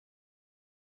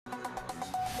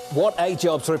What a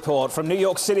jobs report from New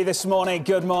York City this morning.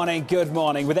 Good morning, good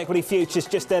morning. With equity futures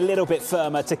just a little bit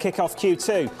firmer to kick off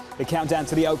Q2. The countdown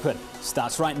to the open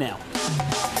starts right now.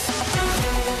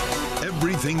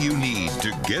 Everything you need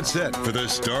to get set for the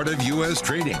start of U.S.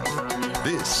 trading.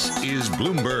 This is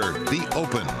Bloomberg, the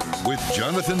Open, with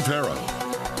Jonathan Ferro.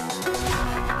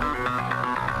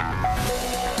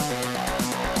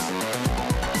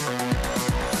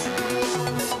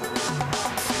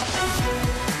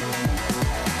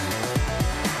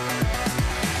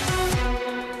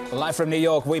 Live from New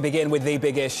York, we begin with the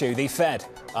big issue, the Fed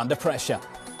under pressure.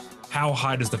 How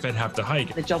high does the Fed have to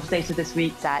hike? The jobs data this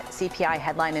week, that CPI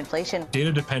headline inflation.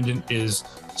 Data dependent is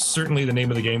certainly the name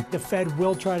of the game. The Fed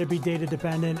will try to be data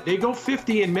dependent. They go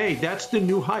 50 in May. That's the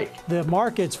new hike. The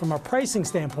markets, from a pricing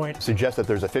standpoint, suggest that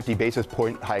there's a 50 basis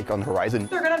point hike on the horizon.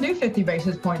 They're going to do 50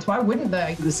 basis points. Why wouldn't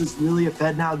they? This is really a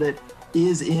Fed now that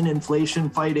is in inflation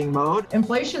fighting mode.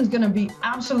 Inflation is going to be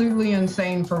absolutely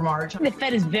insane for March. The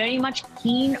Fed is very much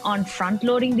keen on front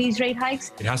loading these rate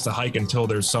hikes. It has to hike until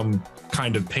there's some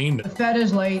kind of pain. The Fed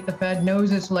is late. The Fed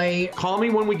knows it's late. Call me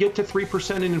when we get to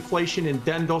 3% in inflation, and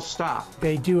then they'll stop.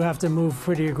 They do have to move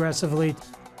pretty aggressively.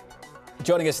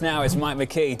 Joining us now is Mike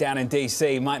McKee down in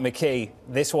D.C. Mike McKee,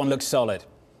 this one looks solid.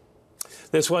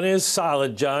 This one is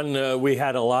solid, John. We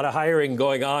had a lot of hiring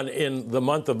going on in the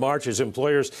month of March as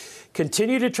employers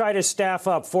continue to try to staff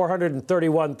up.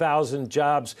 431,000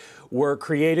 jobs were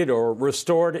created or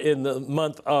restored in the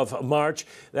month of March.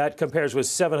 That compares with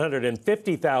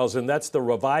 750,000. That's the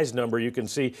revised number. You can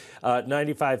see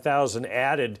 95,000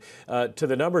 added to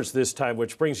the numbers this time,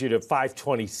 which brings you to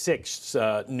 526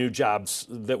 new jobs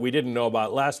that we didn't know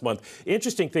about last month.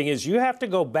 Interesting thing is you have to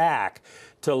go back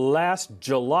to last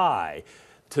July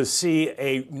to see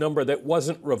a number that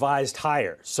wasn't revised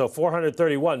higher. So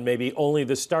 431 may be only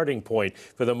the starting point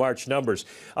for the March numbers.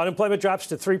 Unemployment drops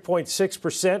to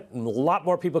 3.6%. A lot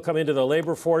more people come into the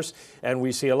labor force, and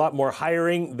we see a lot more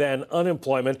hiring than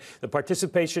unemployment. The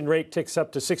participation rate ticks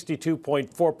up to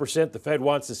 62.4%. The Fed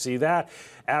wants to see that.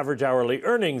 Average hourly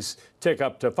earnings tick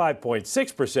up to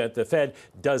 5.6%. The Fed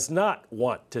does not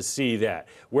want to see that.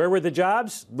 Where were the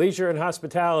jobs? Leisure and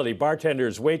hospitality,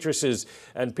 bartenders, waitresses,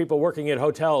 and people working at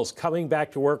hotels coming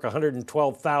back to work,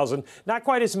 112,000. Not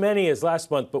quite as many as last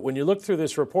month, but when you look through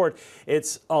this report,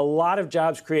 it's a lot of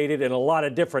jobs created in a lot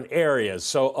of different areas.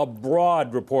 So a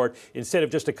broad report instead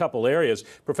of just a couple areas.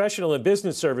 Professional and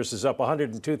business services up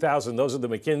 102,000. Those are the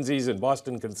McKinseys and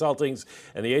Boston Consultings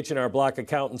and the H&R Block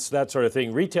accountants, that sort of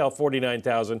thing. Retail,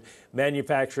 49,000.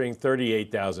 Manufacturing,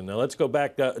 38,000. Now, let's go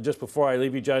back just before I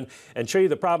leave you, John, and show you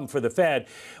the problem for the Fed.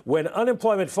 When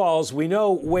unemployment falls, we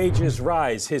know wages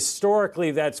rise.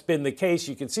 Historically, that's been the case.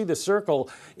 You can see the circle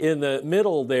in the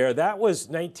middle there. That was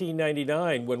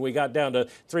 1999 when we got down to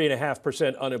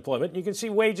 3.5% unemployment. You can see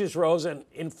wages rose and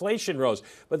inflation rose.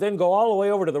 But then go all the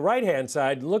way over to the right-hand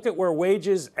side. Look at where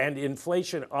wages and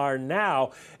inflation are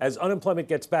now as unemployment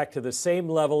gets back to the same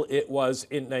level it was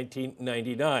in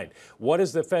 1999. What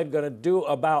is the Fed going to do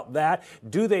about that?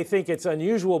 Do they think it's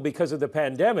unusual because of the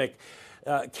pandemic?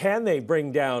 Can they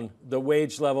bring down the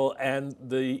wage level and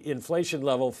the inflation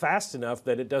level fast enough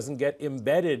that it doesn't get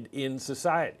embedded in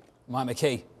society? Mike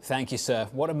McKee, thank you, sir.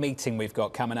 What a meeting we've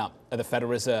got coming up at the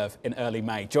Federal Reserve in early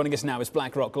May. Joining us now is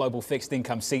BlackRock Global Fixed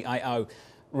Income CIO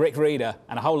Rieder,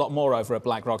 and a whole lot more over at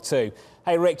BlackRock too.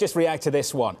 Hey, Rick, just react to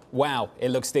this one. Wow, it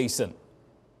looks decent.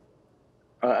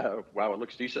 Wow, it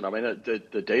looks decent. I mean,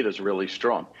 the data is really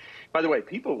strong. By the way,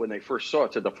 people, when they first saw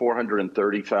it, said the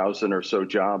 430,000 or so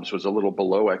jobs was a little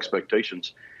below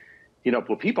expectations. You know,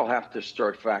 what people have to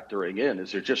start factoring in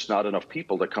is there's just not enough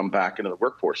people to come back into the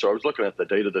workforce. So I was looking at the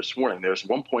data this morning. There's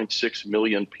 1.6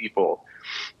 million people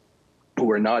who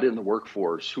are not in the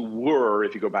workforce, who were,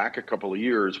 if you go back a couple of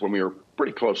years, when we were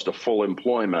pretty close to full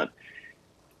employment.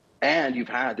 And you've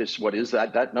had this, what is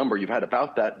that number? You've had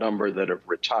about that number that have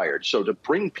retired. So to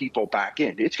bring people back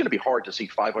in, it's going to be hard to see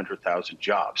 500,000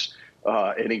 jobs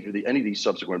any of these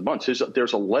subsequent months.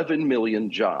 There's 11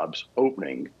 million job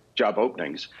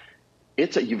openings.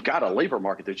 You've got a labor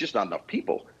market. There's just not enough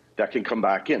people that can come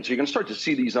back in. So you're going to start to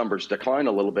see these numbers decline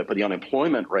a little bit, but the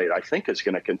unemployment rate, I think, is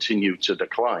going to continue to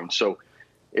decline. So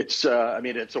it's a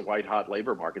white hot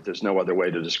labor market. There's no other way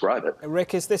to describe it.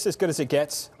 Rick, is this as good as it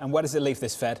gets? And where does it leave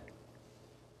this Fed?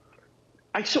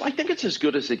 So I think it's as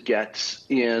good as it gets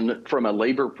from a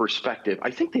labor perspective.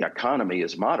 I think the economy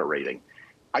is moderating.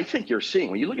 I think you're seeing,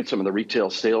 when you look at some of the retail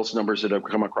sales numbers that have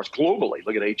come across globally,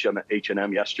 look at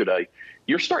H&M yesterday,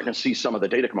 you're starting to see some of the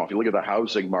data come off. You look at the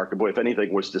housing market, boy, if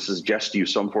anything was to suggest to you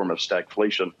some form of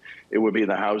stagflation, it would be in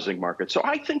the housing market. So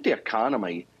I think the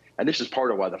economy and this is part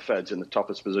of why the Fed's in the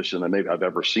toughest position that maybe I've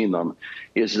ever seen them,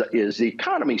 is the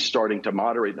economy starting to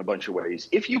moderate in a bunch of ways.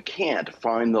 If you can't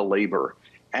find the labor,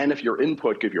 and if your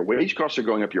wage costs are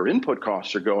going up, your input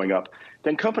costs are going up,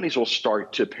 then companies will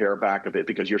start to pare back a bit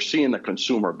because you're seeing the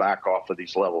consumer back off of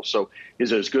these levels. So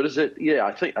is it as good as it? Yeah,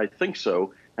 I think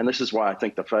so. And this is why I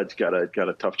think the Fed's got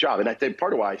a tough job. And I think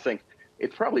part of why I think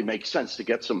it probably makes sense to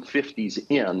get some 50s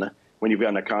in when you've got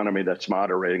an economy that's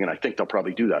moderating. And I think they'll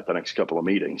probably do that the next couple of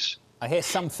meetings. I hear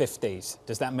some 50s.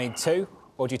 Does that mean 2?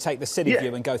 Or do you take the city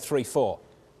view and go 3-4?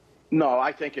 No,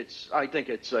 I think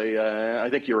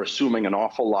you're assuming an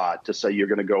awful lot to say you're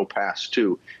going to go past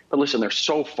 2. But listen, they're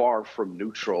so far from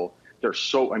neutral. They're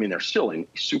still in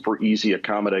super easy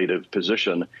accommodative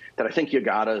position that I think you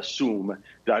got to assume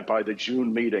that by the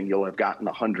June meeting, you'll have gotten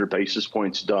 100 basis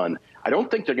points done. I don't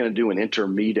think they're going to do an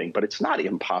inter-meeting, but it's not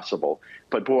impossible.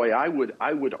 But boy, I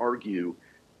would argue,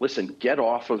 listen, get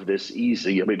off of this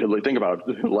easy. I mean, think about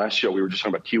the last show, we were just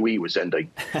talking about QE was ending.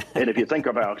 And if you think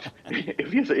about,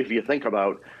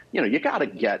 you got to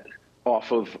get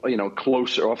off of,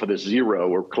 closer off of the 0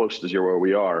 or close to 0 where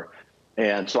we are.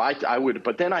 And so I would,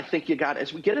 but then I think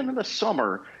as we get into the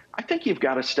summer, I think you've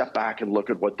got to step back and look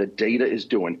at what the data is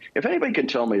doing. If anybody can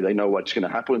tell me they know what's going to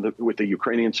happen with the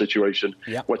Ukrainian situation,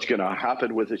 what's going to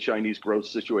happen with the Chinese growth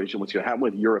situation, what's going to happen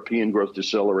with European growth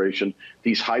deceleration,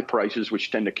 these high prices, which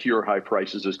tend to cure high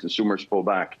prices as consumers pull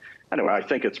back. Anyway, I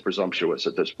think it's presumptuous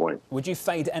at this point. Would you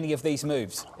fade any of these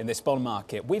moves in this bond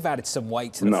market? We've added some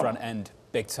weight to the front end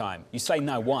big time. You say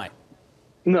no, why?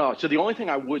 No, so the only thing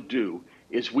I would do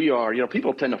is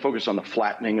people tend to focus on the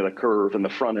flattening of the curve and the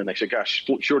front end. They say, gosh,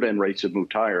 short end rates have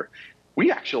moved higher.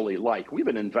 We've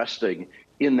been investing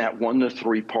in that 1 to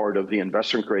 3 part of the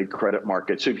investment grade credit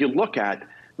market. So if you look at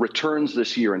returns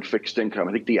this year in fixed income,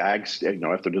 I think the AG's,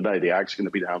 after today, the AG's going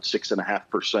to be down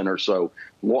 6.5% or so.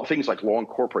 Things like long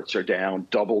corporates are down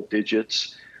double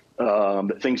digits.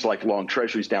 Things like long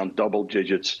treasuries down double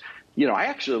digits. I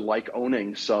actually like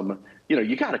owning some.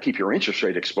 You got to keep your interest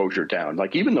rate exposure down.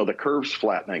 Like, even though the curve's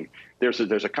flattening, there's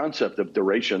a concept of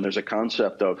duration. There's a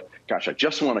concept of, gosh, I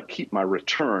just want to keep my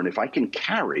return. If I can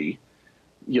carry,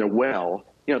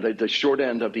 the short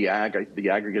end of the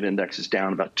aggregate index is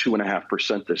down about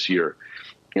 2.5% this year.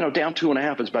 Down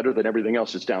 2.5 is better than everything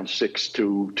else. It's down 6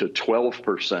 to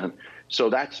 12%. So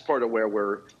that's part of where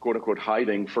we're, quote unquote,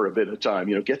 hiding for a bit of time.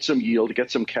 Get some yield,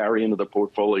 get some carry into the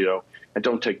portfolio, and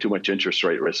don't take too much interest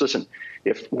rate risk. Listen,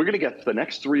 if we're going to get the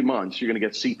next 3 months, you're going to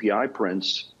get CPI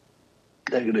prints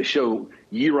that are going to show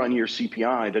year-on-year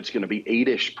CPI that's going to be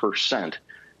 8-ish%.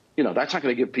 That's not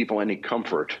going to give people any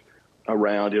comfort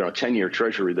around, a 10-year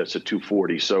treasury that's at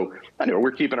 240. So anyway,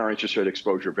 we're keeping our interest rate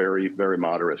exposure very, very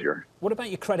moderate here. What about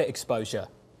your credit exposure,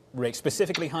 Rick,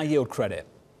 specifically high yield credit?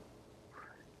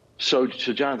 So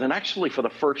Jonathan, actually for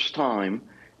the first time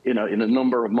in a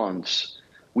number of months,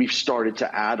 we've started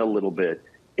to add a little bit.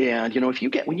 And,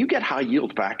 when you get high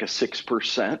yield back at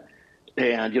 6%,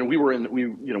 and,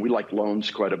 we like loans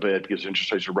quite a bit because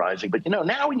interest rates are rising. But,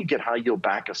 now when you get high yield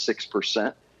back at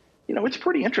 6%, it's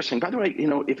pretty interesting. By the way,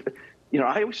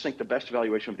 I always think the best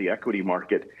valuation of the equity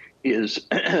market is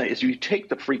you take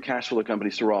the free cash flow the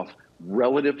companies throw off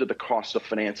relative to the cost of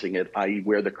financing it, i.e.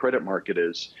 where the credit market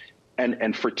is.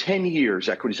 And for 10 years,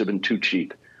 equities have been too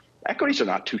cheap. Equities are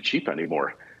not too cheap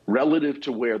anymore relative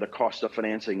to where the cost of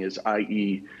financing is,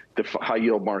 i.e. the high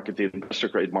yield market, the investor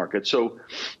grade market. So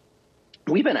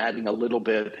we've been adding a little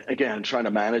bit, again, trying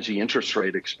to manage the interest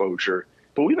rate exposure.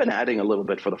 But we've been adding a little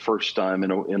bit for the first time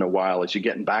in a while. As you're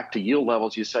getting back to yield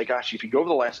levels, you say, gosh, if you go over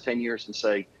the last 10 years and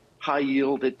say high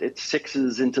yield, it's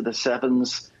 6s into the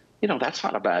 7s, that's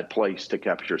not a bad place to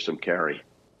capture some carry.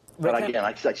 But again,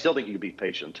 I still think you can be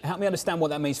patient. Help me understand what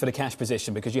that means for the cash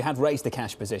position, because you had raised the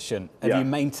cash position. Have you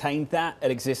maintained that at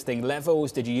existing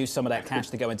levels? Did you use some of that cash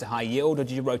to go into high yield, or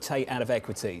did you rotate out of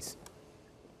equities?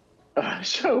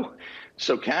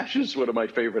 So cash is one of my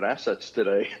favorite assets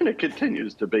today, and it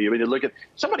continues to be. I mean,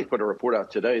 somebody put a report out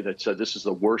today that said this is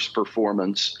the worst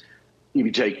performance. If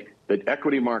you take the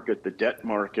equity market, the debt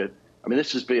market,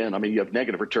 you have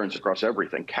negative returns across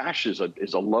everything. Cash is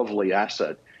a lovely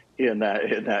asset in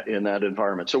that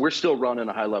environment. So we're still running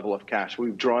a high level of cash.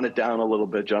 We've drawn it down a little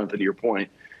bit, Jonathan, to your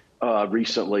point,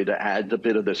 recently to add a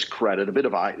bit of this credit, a bit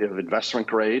of investment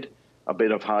grade, a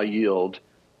bit of high yield.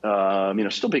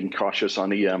 Still being cautious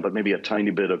on EM, but maybe a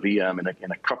tiny bit of EM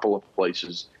in a couple of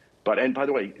places. And by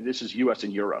the way, this is U.S.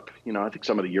 and Europe. I think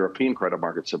some of the European credit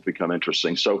markets have become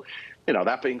interesting.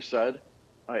 That being said,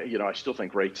 I still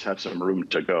think rates have some room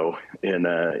to go,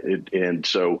 and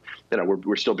so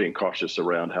we're still being cautious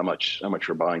around how much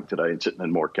we're buying today and sitting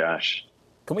in more cash.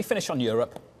 Can we finish on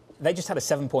Europe? they just had a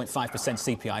 7.5%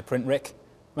 CPI print, Rick.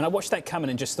 When I watched that coming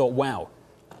and just thought, wow,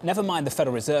 never mind the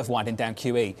Federal Reserve winding down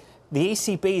QE. The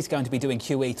ECB is going to be doing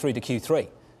QE through to Q3.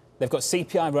 They've got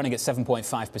CPI running at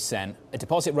 7.5%, a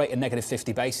deposit rate of negative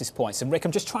 50 basis points. And Rick,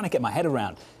 I'm just trying to get my head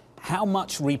around how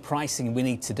much repricing we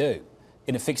need to do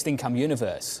in a fixed income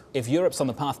universe if Europe's on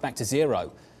the path back to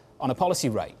zero on a policy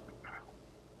rate.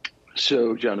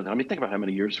 So, Jonathan, I mean, think about how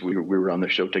many years we were on the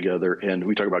show together, and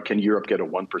we talk about, can Europe get a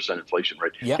 1% inflation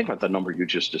rate? Yep. Think about the number you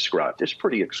just described. It's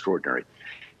pretty extraordinary.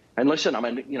 And listen, I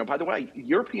mean, you know, by the way,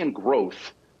 European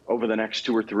growth over the next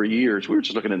 2 or 3 years, we were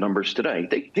just looking at numbers today,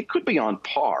 they could be on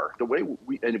par. The way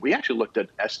we actually looked at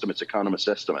estimates, economist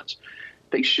estimates.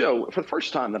 They show, for the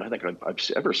first time that I think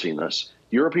I've ever seen this,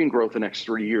 European growth the next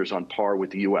 3 years on par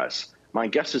with the U.S. My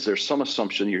guess is there's some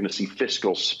assumption you're going to see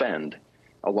fiscal spend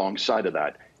alongside of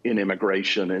that in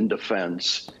immigration, in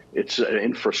defense, it's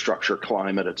infrastructure,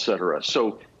 climate, et cetera.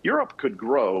 So Europe could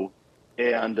grow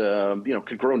and,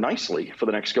 could grow nicely for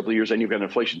the next couple of years. And you've got an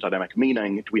inflation dynamic,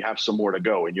 meaning we have some more to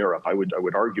go in Europe. I would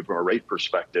argue from a rate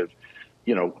perspective,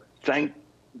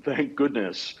 thank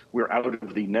goodness we're out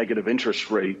of the negative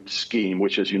interest rate scheme,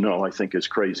 which, as you know, I think is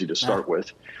crazy to start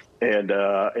with.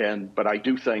 But I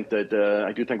do think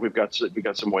that we've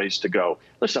got some ways to go.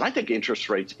 Listen, I think interest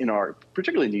rates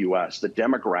particularly in the U.S., the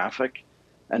demographic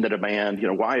and the demand.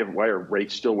 Why are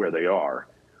rates still where they are?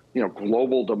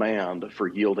 Global demand for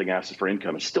yielding assets for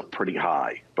income is still pretty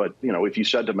high. But if you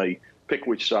said to me, pick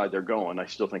which side they're going, I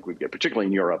still think particularly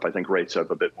in Europe, I think rates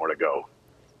have a bit more to go.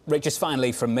 Rick, just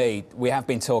finally from me, we have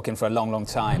been talking for a long, long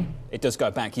time. It does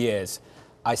go back years.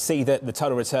 I see that the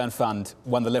Total Return Fund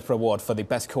won the Lipper Award for the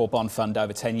best core bond fund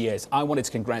over 10 years. I wanted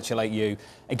to congratulate you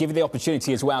and give you the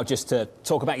opportunity as well just to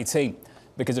talk about your team.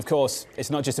 Because, of course,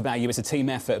 it's not just about you. It's a team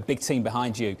effort, a big team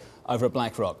behind you over at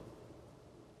BlackRock.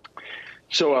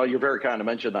 So you're very kind to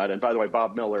mention that. And by the way,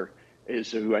 Bob Miller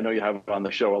is who I know you have on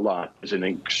the show a lot, is an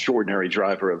extraordinary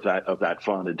driver of that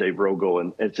fund, and Dave Rogel.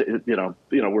 And it's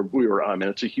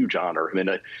it's a huge honor. I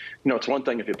mean, it's one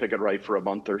thing if you pick it right for a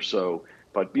month or so,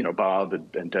 but Bob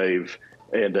and Dave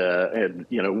and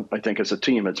I think as a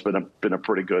team it's been a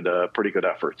pretty good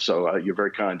effort. So you're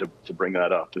very kind to bring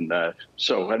that up. And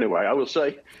so anyway, I will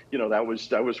say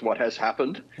that was what has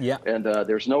happened. Yeah. And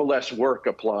there's no less work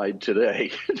applied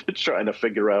today to trying to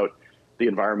figure out the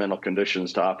environmental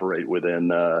conditions to operate within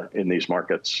in these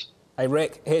markets. Hey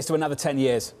Rick, here's to another 10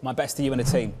 years. My best to you and the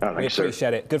team. We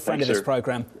appreciate it. Good friend of this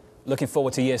program. Looking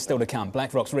forward to years still to come.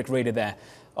 BlackRock's Rick Rieder there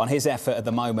on his effort at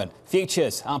the moment.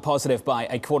 Futures are positive by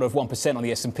 0.25% on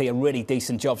the S&P. A really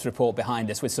decent jobs report behind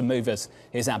us with some movers.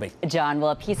 Here's Abby. John,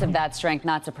 well, a piece of that strength,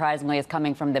 not surprisingly, is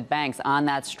coming from the banks on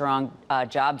that strong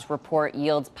jobs report.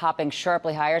 Yields popping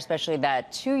sharply higher, especially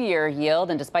that 2-year yield.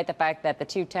 And despite the fact that the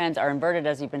 2-10s are inverted,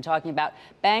 as you've been talking about,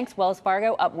 banks, Wells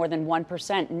Fargo, up more than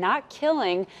 1%, not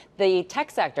killing the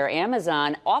tech sector.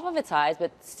 Amazon off of its highs,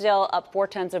 but still up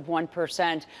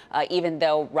 0.4%, even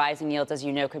though rising yields, as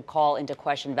you know, could call into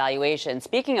question valuation.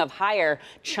 Speaking of higher,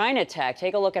 China tech,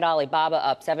 take a look at Alibaba,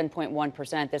 up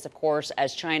 7.1%. This, of course,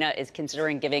 as China is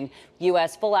considering giving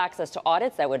U.S. full access to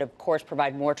audits that would, of course,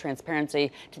 provide more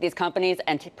transparency to these companies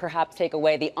and to perhaps take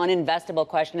away the uninvestable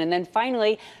question. And then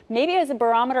finally, maybe as a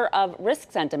barometer of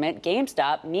risk sentiment,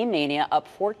 GameStop, meme mania, up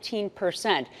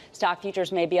 14%. Stock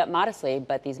futures may be up modestly,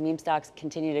 but these meme stocks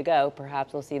continue to go.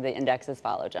 Perhaps we'll see the indexes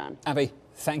follow, John. Abby,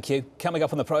 thank you. Coming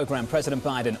up on the program, President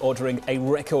Biden ordering a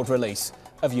record release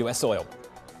of U.S. oil.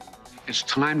 It's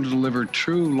time to deliver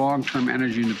true long-term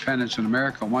energy independence in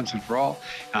America once and for all.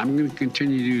 And I'm going to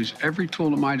continue to use every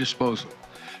tool at my disposal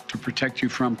to protect you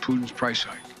from Putin's price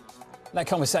hike. That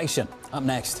conversation up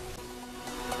next.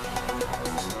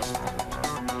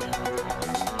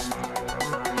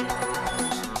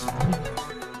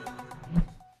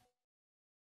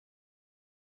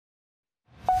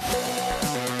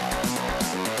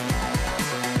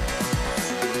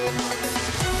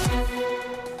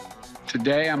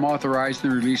 Today, I'm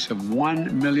authorizing the release of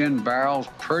 1 million barrels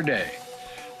per day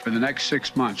for the next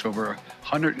 6 months, over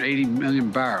 180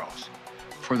 million barrels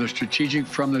from the Strategic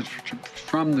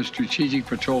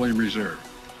Petroleum Reserve.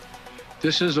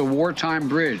 This is a wartime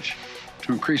bridge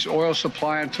to increase oil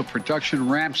supply until production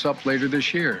ramps up later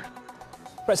this year.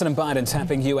 President Biden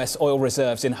tapping U.S. oil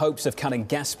reserves in hopes of cutting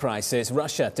gas prices.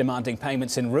 Russia demanding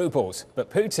payments in rubles.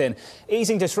 But Putin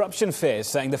easing disruption fears,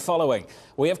 saying the following.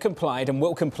 We have complied and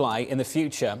will comply in the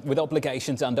future with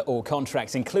obligations under all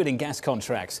contracts, including gas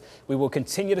contracts. We will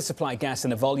continue to supply gas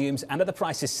in the volumes and at the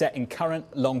prices set in current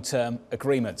long-term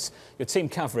agreements. Your team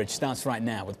coverage starts right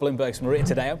now with Bloomberg's Maria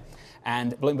Tadeo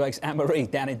and Bloomberg's Anne-Marie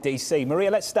down in D.C. Maria,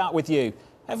 let's start with you.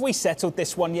 Have we settled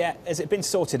this one yet? Has it been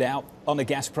sorted out on the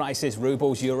gas prices,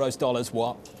 rubles, euros, dollars,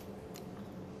 what?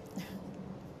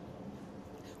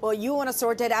 Well, you want to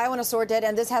sort it, I want to sort it,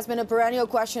 and this has been a perennial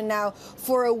question now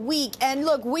for a week. And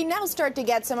look, we now start to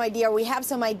get some idea. We have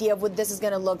some idea of what this is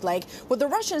going to look like. What the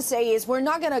Russians say is we're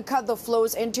not going to cut the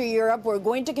flows into Europe. We're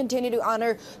going to continue to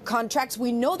honor contracts.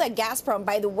 We know that Gazprom,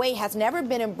 by the way, has never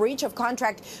been in breach of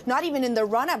contract, not even in the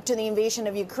run-up to the invasion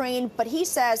of Ukraine. But he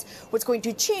says what's going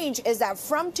to change is that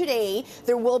from today,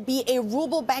 there will be a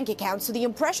ruble bank account. So the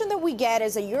impression that we get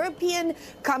is that European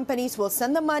companies will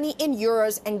send the money in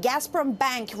euros, and Gazprom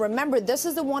Bank, remember, this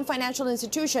is the one financial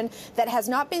institution that has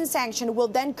not been sanctioned, will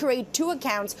then create two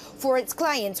accounts for its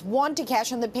clients. One to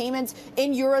cash in the payments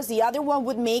in euros. The other one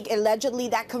would make, allegedly,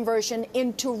 that conversion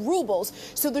into rubles.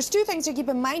 So there's two things to keep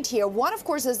in mind here. One, of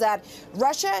course, is that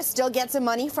Russia still gets the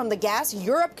money from the gas.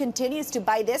 Europe continues to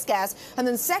buy this gas. And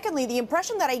then secondly, the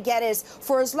impression that I get is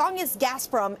for as long as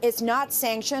Gazprom is not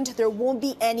sanctioned, there won't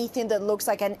be anything that looks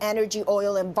like an energy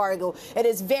oil embargo. It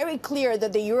is very clear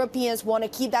that the Europeans want to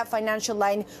keep that financial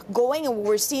line going, and what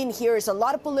we're seeing here is a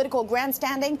lot of political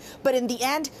grandstanding, but in the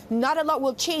end, not a lot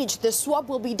will change. The swap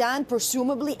will be done,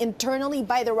 presumably internally,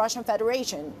 by the Russian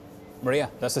Federation.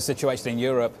 Maria, that's the situation in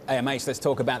Europe. AMH, let's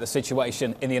talk about the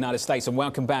situation in the United States, and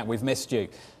welcome back. We've missed you.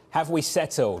 Have we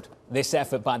settled this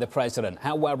effort by the president?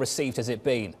 How well received has it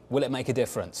been? Will it make a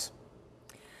difference?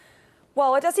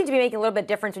 Well, it does seem to be making a little bit of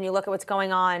difference when you look at what's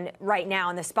going on right now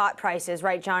in the spot prices,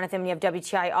 right, Jonathan? When you have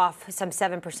WTI off some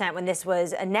 7% when this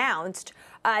was announced.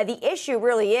 The issue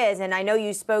really is, and I know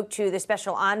you spoke to the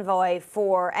special envoy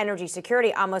for energy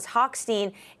security, Amos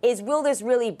Hochstein, is will this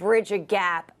really bridge a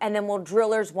gap, and then will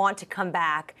drillers want to come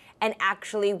back and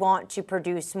actually want to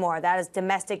produce more? That is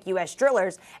domestic U.S.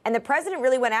 drillers. And the president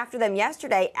really went after them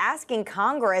yesterday, asking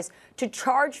Congress to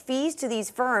charge fees to these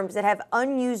firms that have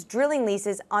unused drilling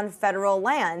leases on federal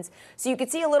lands. So you could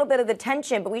see a little bit of the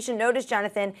tension, but we should notice,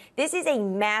 Jonathan, this is a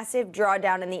massive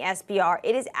drawdown in the SPR.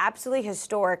 It is absolutely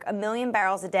historic, 1 million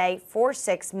barrels a day for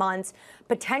 6 months.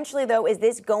 Potentially, though, is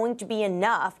this going to be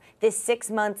enough? This 6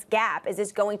 months gap, is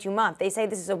this going too much? They say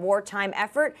this is a wartime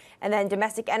effort, and then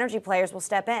domestic energy players will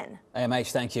step in.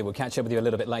 AMH, thank you. We'll catch up with you a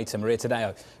little bit later. Maria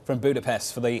Tadeo from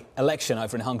Budapest for the election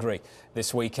over in Hungary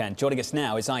this weekend. Joining us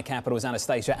now is iCapital's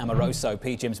Anastasia Amoroso,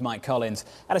 PGIM's Mike Collins.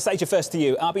 Anastasia, first to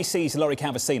you. RBC's Laurie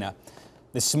Calvasina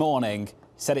this morning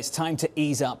said it's time to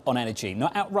ease up on energy.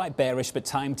 Not outright bearish, but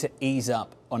time to ease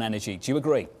up on energy. Do you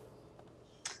agree?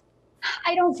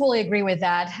 I don't fully agree with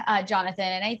that, Jonathan.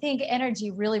 And I think energy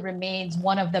really remains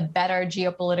one of the better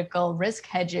geopolitical risk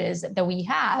hedges that we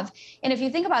have. And if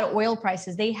you think about oil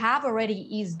prices, they have already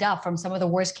eased up from some of the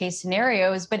worst case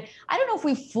scenarios. But I don't know if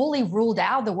we fully ruled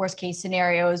out the worst case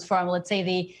scenarios from, let's say,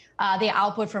 the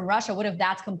output from Russia. What if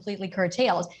that's completely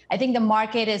curtailed? I think the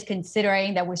market is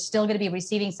considering that we're still going to be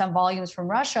receiving some volumes from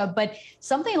Russia, but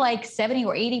something like 70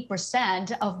 or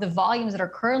 80% of the volumes that are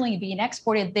currently being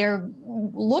exported, they're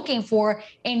looking for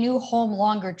a new home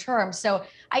longer term. So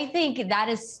I think that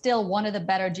is still one of the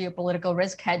better geopolitical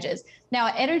risk hedges.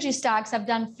 Now, energy stocks have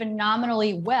done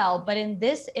phenomenally well, but in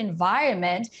this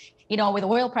environment, you know, with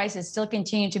oil prices still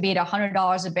continuing to be at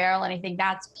 $100 a barrel, and I think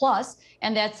that's plus,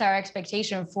 and that's our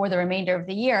expectation for the remainder of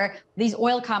the year, these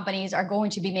oil companies are going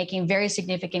to be making very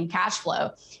significant cash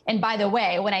flow. And by the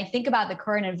way, when I think about the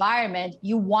current environment,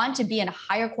 you want to be in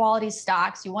higher quality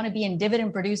stocks, you want to be in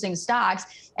dividend producing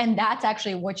stocks, and that's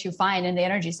actually what you find in the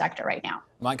energy sector right now.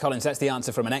 Mike Collins, that's the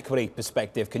answer from an equity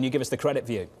perspective. Can you give us the credit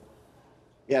view?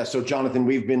 Yeah, so Jonathan,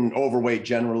 we've been overweight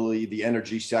generally the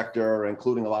energy sector,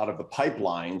 including a lot of the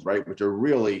pipelines, right, which are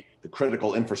really the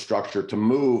critical infrastructure to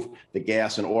move the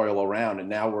gas and oil around. And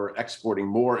now we're exporting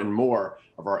more and more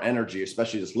of our energy,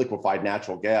 especially this liquefied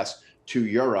natural gas, to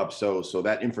Europe. So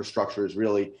that infrastructure is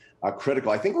really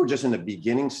critical. I think we're just in the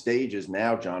beginning stages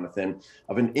now, Jonathan,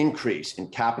 of an increase in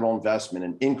capital investment,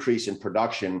 an increase in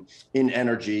production in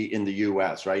energy in the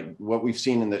U.S., right? What we've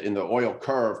seen in the oil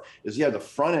curve is, yeah, the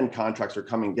front end contracts are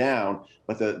coming down,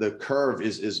 but the curve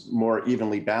is more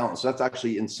evenly balanced. So that's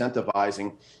actually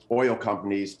incentivizing oil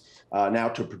companies now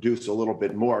to produce a little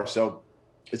bit more. So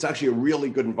it's actually a really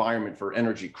good environment for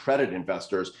energy credit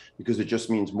investors because it just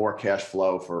means more cash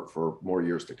flow for more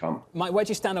years to come. Mike, where do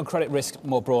you stand on credit risk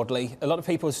more broadly? A lot of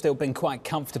people have still been quite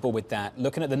comfortable with that.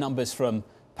 Looking at the numbers from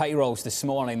payrolls this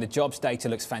morning, the jobs data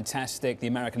looks fantastic. The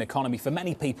American economy, for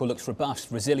many people, looks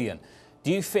robust, resilient.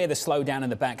 Do you fear the slowdown in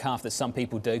the back half that some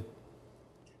people do?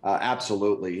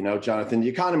 Absolutely. You know, Jonathan, the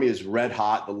economy is red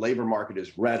hot. The labor market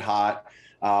is red hot.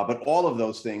 But all of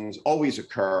those things always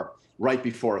occur right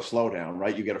before a slowdown,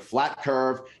 right? You get a flat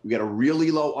curve, you get a really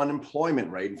low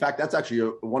unemployment rate. In fact, that's actually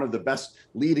one of the best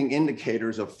leading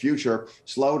indicators of future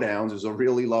slowdowns is a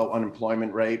really low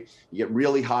unemployment rate. You get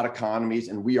really hot economies,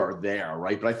 and we are there,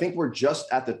 right? But I think we're just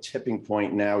at the tipping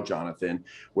point now, Jonathan,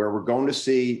 where we're going to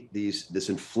see this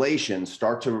inflation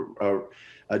start to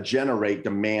generate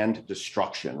demand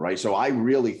destruction, right? So I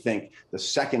really think the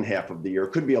second half of the year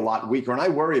could be a lot weaker. And I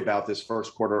worry about this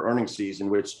first quarter earnings season,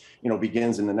 which,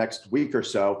 begins in the next week or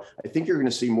so. I think you're going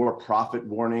to see more profit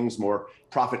warnings, more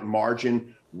profit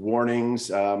margin warnings,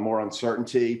 more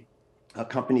uncertainty,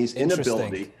 companies'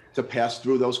 inability to pass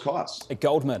through those costs. At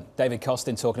Goldman, David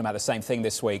Costin talking about the same thing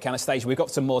this week. Anastasia, we've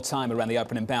got some more time around the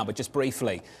opening bell, but just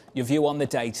briefly, your view on the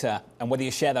data and whether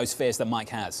you share those fears that Mike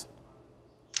has.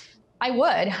 I would.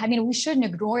 I mean, we shouldn't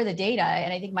ignore the data.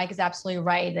 And I think Mike is absolutely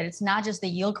right that it's not just the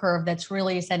yield curve that's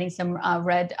really sending some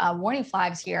red warning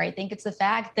flags here. I think it's the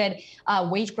fact that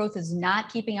wage growth is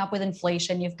not keeping up with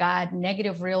inflation. You've got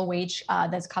negative real wage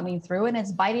that's coming through, and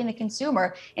it's biting the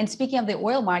consumer. And speaking of the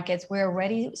oil markets, we're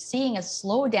already seeing a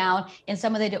slowdown in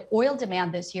some of the oil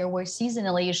demand this year, where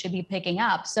seasonally it should be picking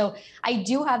up. So I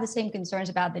do have the same concerns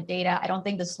about the data. I don't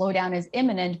think the slowdown is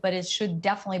imminent, but it should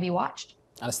definitely be watched.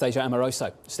 Anastasia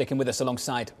Amoroso sticking with us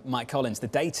alongside Mike Collins. The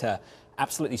data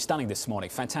absolutely stunning this morning.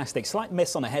 Fantastic. Slight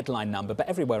miss on a headline number, but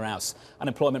everywhere else,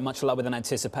 unemployment much lower than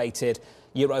anticipated.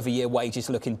 Year-over-year wages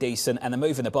looking decent, and the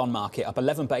move in the bond market up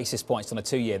 11 basis points on a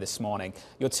 2-year this morning.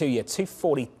 Your 2-year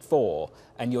 244,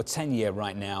 and your 10-year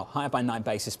right now higher by 9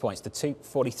 basis points to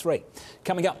 243.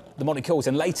 Coming up, the morning calls,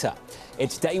 and later,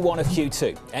 it's day one of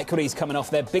Q2. Equities coming off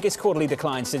their biggest quarterly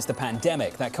decline since the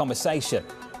pandemic. That conversation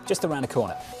just around the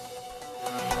corner.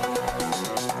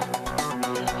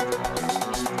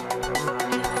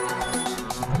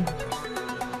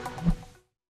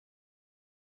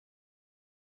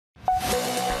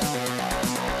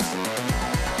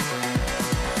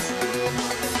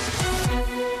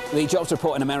 The jobs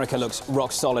report in America looks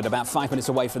rock solid. About 5 minutes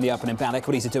away from the opening bell.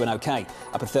 Equities are doing OK,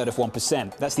 up a third of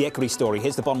 1%. That's the equity story.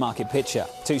 Here's the bond market picture.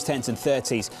 2s, 10s and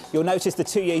 30s. You'll notice the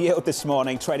 2-year yield this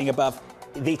morning trading above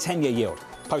the 10-year yield.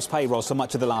 Post-payrolls for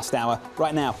much of the last hour.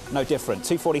 Right now, no different.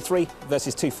 243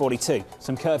 versus 242.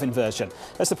 Some curve inversion.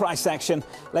 That's the price action.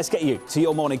 Let's get you to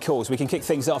your morning calls. We can kick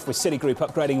things off with Citigroup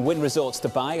upgrading Wynn Resorts to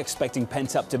buy, expecting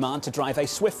pent-up demand to drive a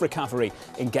swift recovery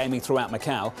in gaming throughout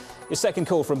Macau. Your second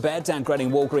call from Baird,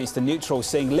 downgrading Walgreens to neutral,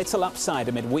 seeing little upside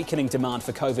amid weakening demand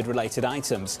for COVID-related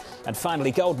items. And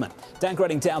finally, Goldman,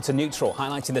 downgrading Dow to neutral,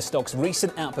 highlighting the stock's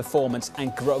recent outperformance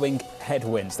and growing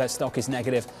headwinds. That stock is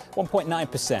negative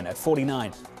 1.9% at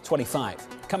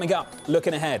 49.25. Coming up,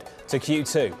 looking ahead to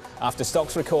Q2 after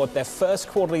stocks record their first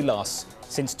quarterly loss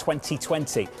since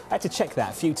 2020. I had to check that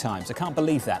a few times. I can't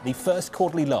believe that. The first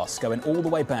quarterly loss going all the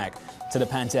way back to the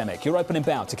pandemic. Your opening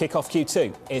bout to kick off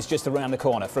Q2 is just around the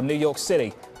corner. From New York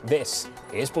City, this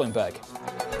is Bloomberg.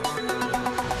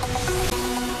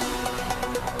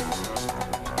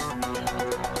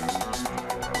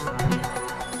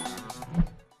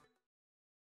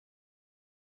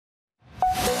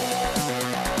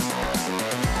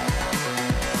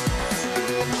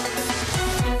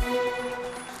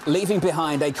 Leaving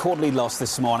behind a quarterly loss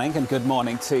this morning, and good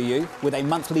morning to you, with a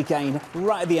monthly gain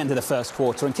right at the end of the first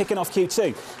quarter and kicking off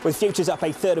Q2 with futures up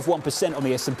a third of 1% on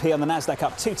the S&P, on the Nasdaq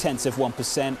up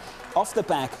 0.2% off the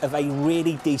back of a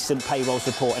really decent payrolls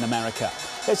report in America.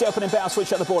 There's the opening bell.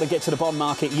 Switch up the board and get to the bond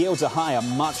market. Yields are higher,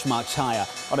 much higher.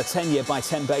 On a 10-year by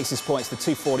 10 basis points to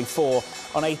 244.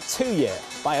 On a 2-year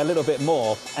by a little bit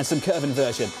more, and some curve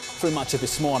inversion through much of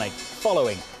this morning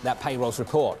following that payrolls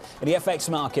report. In the FX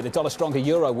market, the dollar stronger,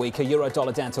 euro weaker. Euro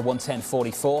dollar down to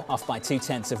 110.44, off by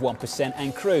 0.2%,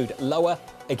 and crude lower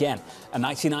again. A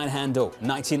 99 handle,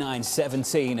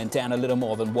 99.17, and down a little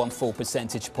more than 1 full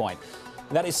percentage point.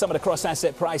 That is some of the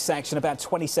cross-asset price action about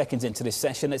 20 seconds into this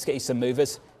session. Let's get you some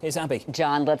movers. Here's Abby.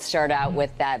 John, let's start out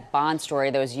with that bond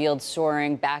story. Those yields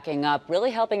soaring, backing up,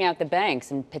 really helping out the banks.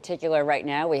 In particular, right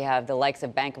now, we have the likes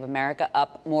of Bank of America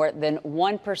up more than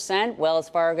 1%. Wells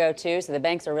Fargo, too. So the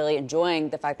banks are really enjoying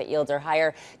the fact that yields are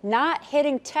higher. Not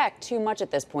hitting tech too much at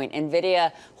this point.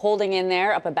 NVIDIA holding in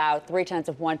there, up about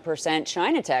 0.3%.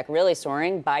 China Tech really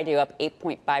soaring. Baidu up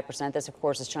 8.5%. This, of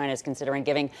course, is China is considering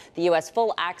giving the U.S.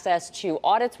 full access to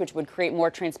audits, which would create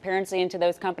more transparency into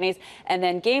those companies. And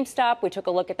then GameStop, we took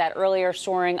a look at that earlier,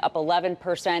 soaring up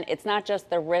 11%. It's not just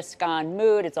the risk on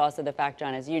mood. It's also the fact,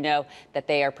 John, as you know, that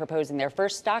they are proposing their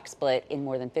first stock split in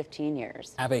more than 15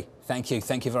 years. Abby, Thank you.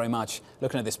 Thank you very much.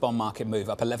 Looking at this bond market move,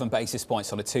 up 11 basis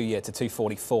points on a 2-year to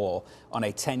 244. On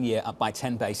a 10-year, up by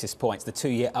 10 basis points. The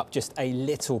 2-year up just a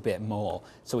little bit more.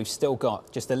 So we've still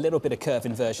got just a little bit of curve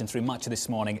inversion through much of this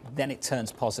morning. Then it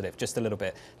turns positive just a little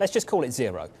bit. Let's just call it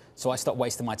zero. So I stop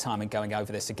wasting my time and going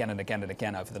over this again and again and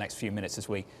again over the next few minutes as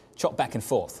we chop back and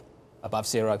forth. Above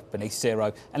zero, beneath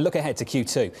zero, and look ahead to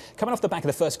Q2. Coming off the back of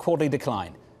the first quarterly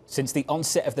decline since the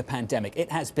onset of the pandemic.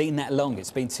 It has been that long. It's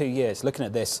been 2 years. Looking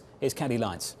at this, here's Candy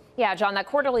Lyons. Yeah, John, that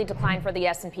quarterly decline for the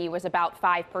S&P was about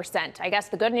 5%. I guess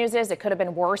the good news is it could have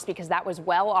been worse because that was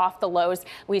well off the lows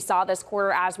we saw this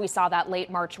quarter as we saw that late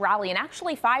March rally. And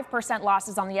actually 5%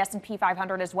 losses on the S&P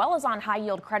 500 as well as on high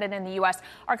yield credit in the U.S.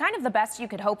 are kind of the best you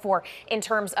could hope for in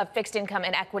terms of fixed income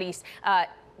and equities.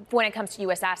 When it comes to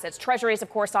U.S. assets. Treasuries, of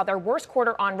course, saw their worst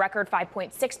quarter on record,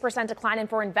 5.6% decline. And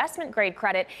for investment grade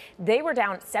credit, they were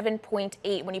down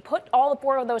 7.8%. When you put all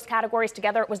four of those categories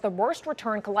together, it was the worst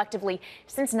return collectively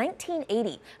since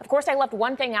 1980. Of course, I left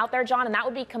one thing out there, John, and that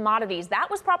would be commodities. That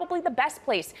was probably the best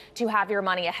place to have your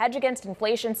money. A hedge against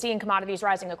inflation, seeing commodities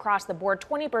rising across the board,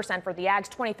 20% for the ags,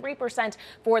 23%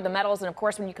 for the metals. And of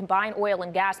course, when you combine oil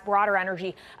and gas, broader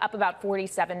energy up about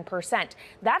 47%.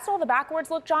 That's all the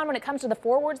backwards look, John. When it comes to the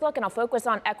forward look, and I'll focus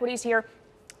on equities here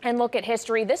and look at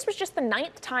history. This was just the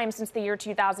 9th time since the year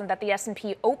 2000 that the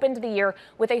S&P opened the year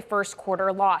with a first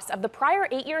quarter loss. Of the prior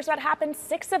 8 years that happened,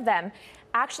 6 of them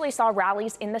actually saw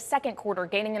rallies in the second quarter,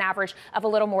 gaining an average of a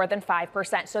little more than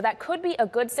 5%. So that could be a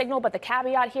good signal, but the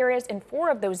caveat here is in 4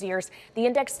 of those years, the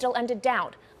index still ended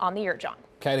down on the year, John.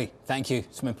 Katie, thank you.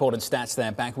 Some important stats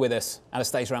there. Back with us,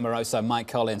 Anastasia Amoroso, Mike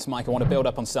Collins. Mike, I want to build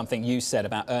up on something you said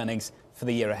about earnings for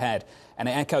the year ahead. And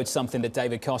it echoed something that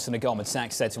David Kostin of Goldman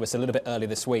Sachs said to us a little bit earlier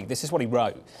this week. This is what he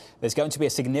wrote. There's going to be a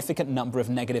significant number of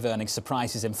negative earnings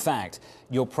surprises. In fact,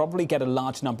 you'll probably get a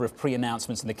large number of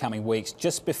pre-announcements in the coming weeks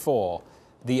just before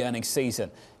the earnings season.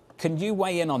 Can you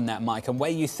weigh in on that, Mike, and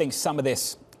where you think some of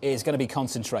this is going to be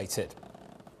concentrated?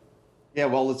 Yeah,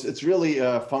 well, it's really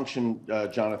a function,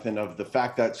 Jonathan, of the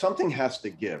fact that something has to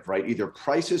give, right? Either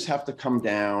prices have to come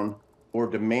down or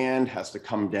demand has to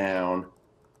come down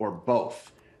or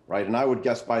both, right? And I would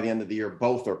guess by the end of the year,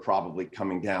 both are probably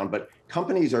coming down. But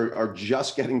companies are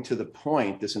just getting to the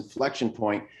point, this inflection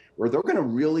point, where they're going to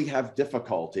really have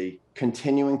difficulty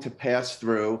continuing to pass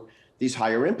through these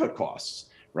higher input costs.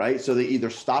 Right? So they either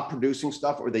stop producing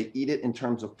stuff or they eat it in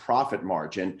terms of profit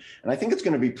margin. And I think it's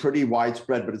going to be pretty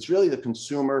widespread, but it's really the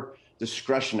consumer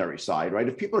discretionary side, right?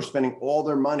 If people are spending all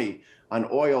their money on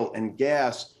oil and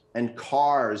gas and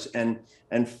cars and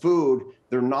food,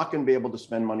 they're not going to be able to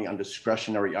spend money on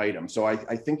discretionary items. So I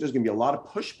think there's going to be a lot of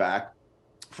pushback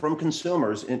from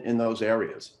consumers in those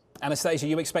areas. Anastasia, are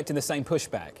you expecting the same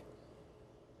pushback?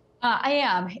 I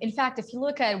am. In fact, if you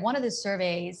look at one of the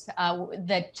surveys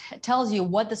that tells you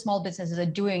what the small businesses are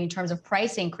doing in terms of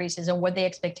price increases and what the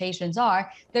expectations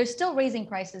are, they're still raising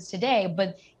prices today.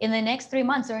 But in the next 3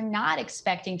 months, they're not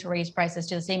expecting to raise prices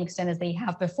to the same extent as they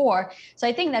have before. So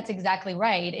I think that's exactly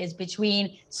right, is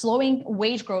between slowing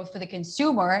wage growth for the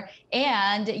consumer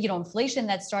and, inflation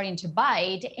that's starting to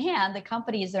bite and the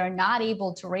companies that are not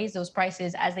able to raise those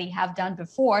prices as they have done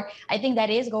before. I think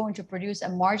that is going to produce a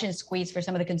margin squeeze for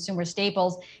some of the consumer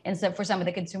staples and so for some of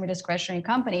the consumer discretionary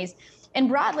companies. And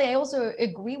broadly, I also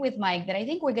agree with Mike that I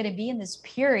think we're going to be in this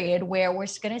period where we're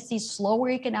going to see slower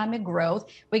economic growth.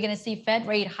 We're going to see Fed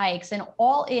rate hikes, and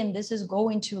all in, this is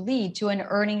going to lead to an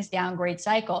earnings downgrade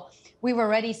cycle. We've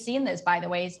already seen this, by the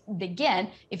way, begin.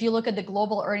 If you look at the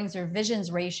global earnings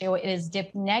revisions ratio, it is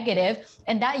dipped negative,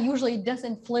 and that usually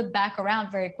doesn't flip back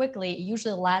around very quickly. It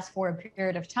usually lasts for a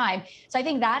period of time. So I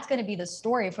think that's going to be the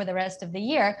story for the rest of the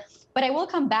year. But I will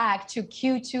come back to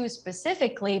Q2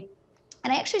 specifically,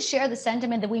 and I actually share the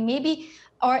sentiment that we maybe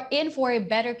are in for a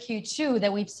better Q2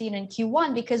 that we've seen in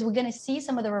Q1 because we're going to see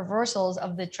some of the reversals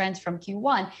of the trends from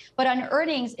Q1. But on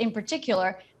earnings in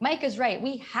particular, Mike is right.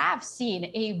 We have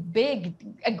seen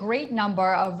a great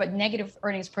number of negative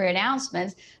earnings per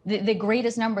announcements, the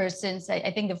greatest numbers since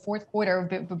I think the fourth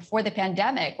quarter before the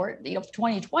pandemic or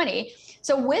 2020.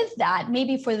 So with that,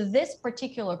 maybe for this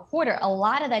particular quarter, a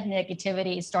lot of that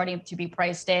negativity is starting to be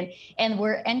priced in, and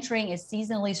we're entering a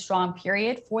seasonally strong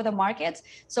period for the markets.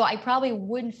 So I probably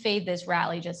wouldn't fade this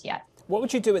rally just yet. What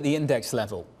would you do at the index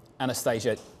level,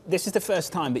 Anastasia? This is the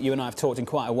first time that you and I have talked in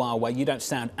quite a while where you don't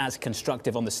sound as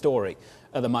constructive on the story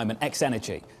at the moment,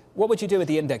 ex-energy. What would you do with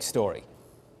the index story?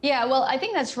 Yeah, well, I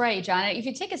think that's right, John. If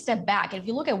you take a step back, and if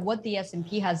you look at what the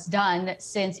S&P has done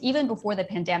since even before the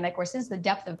pandemic or since the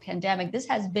depth of the pandemic, this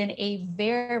has been a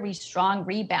very strong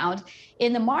rebound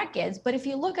in the markets. But if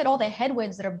you look at all the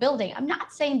headwinds that are building, I'm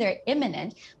not saying they're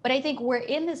imminent, but I think we're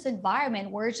in this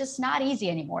environment where it's just not easy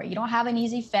anymore. You don't have an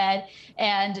easy Fed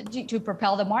and to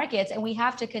propel the markets, and we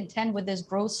have to contend with this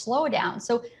growth slowdown.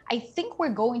 So I think we're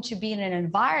going to be in an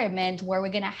environment where we're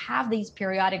going to have these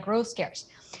periodic growth scares.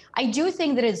 I do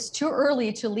think that it's too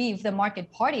early to leave the market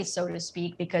party, so to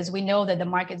speak, because we know that the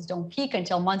markets don't peak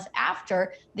until months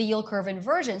after the yield curve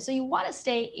inversion. So you want to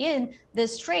stay in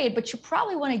this trade, but you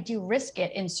probably want to de-risk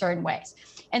it in certain ways.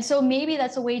 And so maybe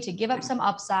that's a way to give up some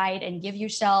upside and give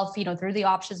yourself, through the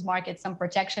options market, some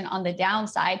protection on the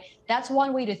downside. That's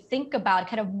one way to think about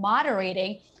kind of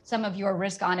moderating some of your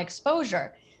risk on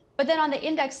exposure. But then on the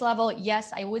index level,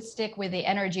 yes, I would stick with the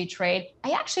energy trade.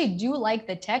 I actually do like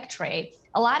the tech trade.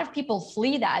 A lot of people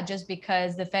flee that just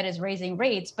because the Fed is raising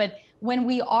rates. But when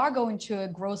we are going to a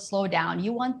growth slowdown,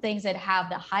 you want things that have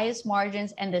the highest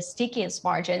margins and the stickiest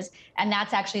margins. And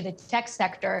that's actually the tech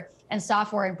sector and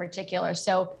software in particular.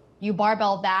 So you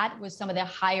barbell that with some of the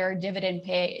higher dividend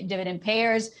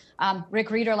payers. Rick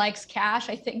Rieder likes cash.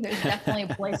 I think there's definitely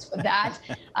a place for that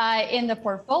in the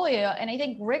portfolio. And I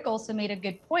think Rick also made a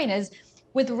good point is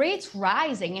with rates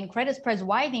rising and credit spreads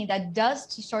widening, that does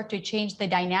start to change the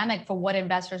dynamic for what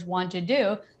investors want to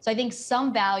do. So I think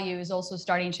some value is also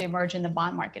starting to emerge in the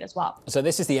bond market as well. So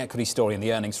this is the equity story and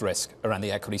the earnings risk around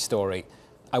the equity story.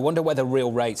 I wonder whether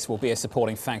real rates will be a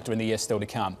supporting factor in the years still to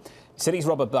come. Citi's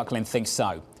Robert Bucklin thinks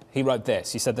so. He wrote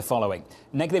this. He said the following: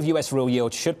 negative US real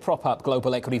yield should prop up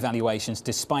global equity valuations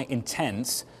despite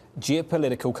intense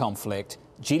geopolitical conflict,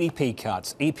 GDP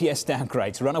cuts, EPS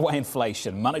downgrades, runaway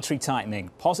inflation, monetary tightening.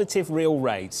 Positive real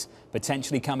rates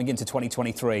potentially coming into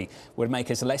 2023 would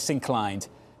make us less inclined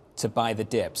to buy the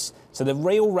dips. So the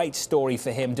real rate story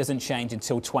for him doesn't change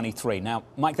until 23. Now,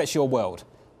 Mike, that's your world.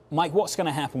 Mike, what's going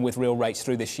to happen with real rates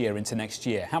through this year into next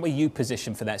year? How are you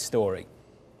positioned for that story?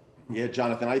 Yeah,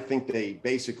 Jonathan, I think they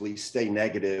basically stay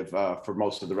negative for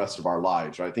most of the rest of our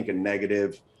lives. Right? I think a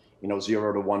negative,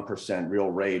 0 to 1%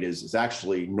 real rate is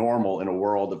actually normal in a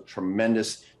world of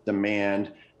tremendous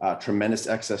demand, tremendous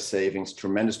excess savings,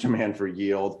 tremendous demand for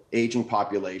yield, aging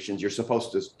populations. You're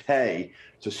supposed to pay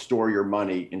to store your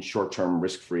money in short-term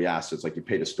risk-free assets like you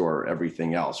pay to store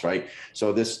everything else, right?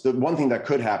 So the one thing that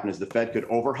could happen is the Fed could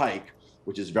overhike,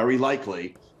 which is very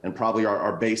likely, and probably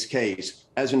our base case,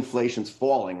 as inflation's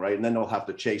falling, right? And then they'll have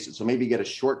to chase it. So maybe get a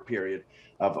short period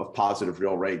of positive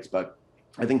real rates. But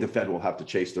I think the Fed will have to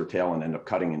chase their tail and end up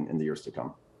cutting in the years to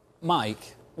come.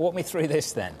 Mike, walk me through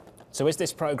this then. So as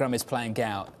this program is playing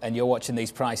out and you're watching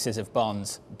these prices of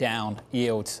bonds down,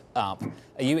 yields up,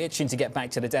 are you itching to get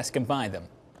back to the desk and buy them?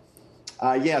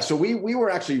 Yeah, so we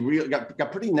were actually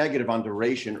got pretty negative on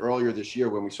duration earlier this year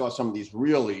when we saw some of these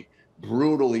really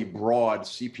brutally broad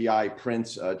CPI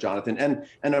prints, Jonathan,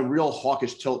 and a real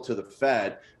hawkish tilt to the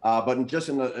Fed. But just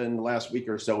in the last week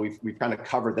or so, we've kind of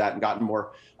covered that and gotten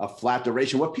more flat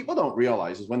duration. What people don't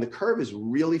realize is when the curve is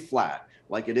really flat,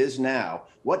 like it is now,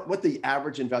 what the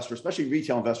average investor, especially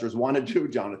retail investors, want to do,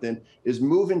 Jonathan, is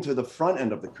move into the front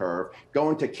end of the curve,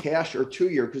 go into cash or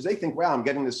 2-year, because they think, wow, I'm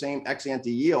getting the same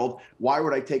ex-ante yield. Why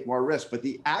would I take more risk? But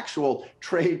the actual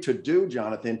trade to do,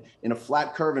 Jonathan, in a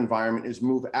flat curve environment is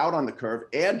move out on the curve,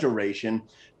 add duration,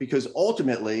 because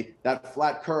ultimately that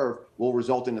flat curve will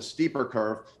result in a steeper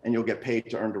curve and you'll get paid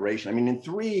to earn duration. I mean, in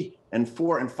 3 and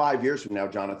 4 and 5 years from now,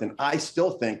 Jonathan, I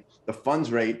still think the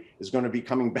funds rate is going to be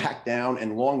coming back down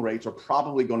and long rates are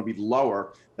probably going to be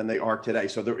lower than they are today.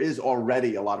 So there is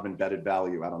already a lot of embedded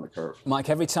value out on the curve. Mike,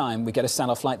 every time we get a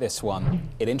sell-off like this one,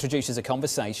 it introduces a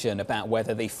conversation about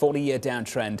whether the 40-year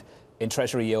downtrend in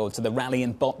Treasury yields and the rally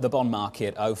in the bond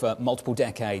market over multiple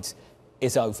decades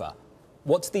is over.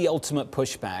 What's the ultimate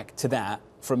pushback to that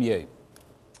from you?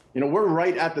 We're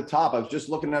right at the top. I was just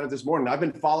looking at it this morning. I've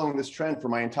been following this trend for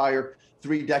my entire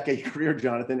 3-decade career,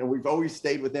 Jonathan, and we've always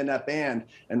stayed within that band.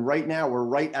 And right now we're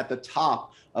right at the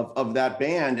top of that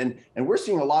band. And we're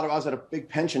seeing a lot of us at a big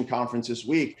pension conference this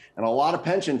week. And a lot of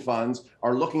pension funds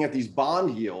are looking at these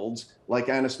bond yields, like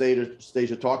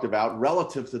Anastasia talked about,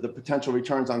 relative to the potential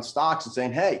returns on stocks and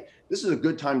saying, hey, this is a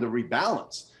good time to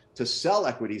rebalance. to sell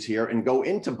equities here and go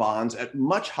into bonds at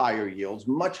much higher yields,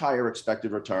 much higher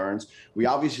expected returns. We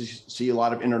obviously see a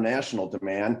lot of international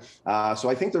demand. So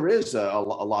I think there is a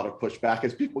lot of pushback.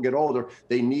 As people get older,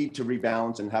 they need to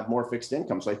rebalance and have more fixed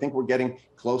income. So I think we're getting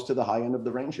close to the high end of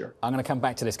the range here. I'm going to come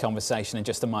back to this conversation in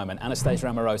just a moment. Anastasia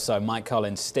Amoroso, Mike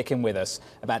Collins sticking with us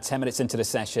about 10 minutes into the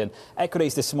session.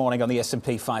 Equities this morning on the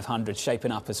S&P 500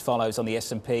 shaping up as follows. On the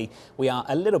S&P, we are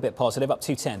a little bit positive, up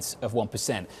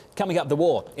 0.2%. Coming up, the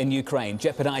war in Ukraine,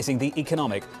 jeopardizing the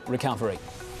economic recovery.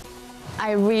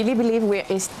 I really believe we're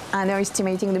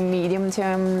underestimating the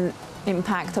medium-term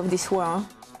impact of this war.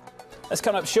 That's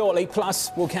coming up shortly.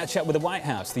 Plus, we'll catch up with the White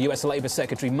House, the US Labour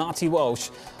Secretary Marty Walsh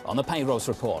on the payrolls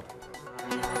report.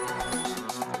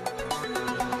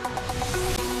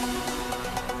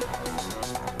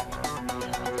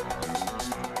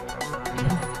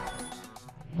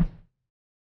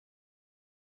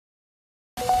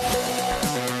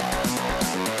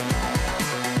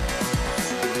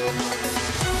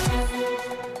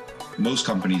 Most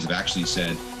companies have actually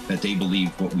said that they believe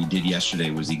what we did yesterday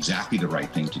was exactly the right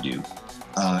thing to do,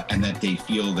 and that they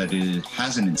feel that it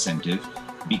has an incentive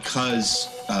because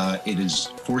it is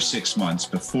for 6 months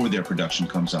before their production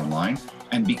comes online,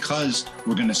 and because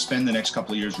we're going to spend the next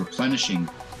couple of years replenishing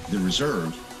the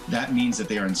reserve. That means that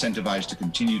they are incentivized to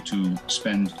continue to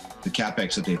spend the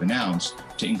capex that they've announced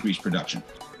to increase production.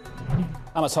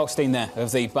 Amos Hochstein there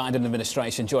of the Biden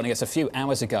administration joining us a few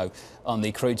hours ago on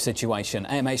the crude situation.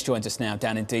 AMH joins us now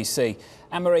down in DC.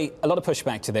 Anne-Marie, a lot of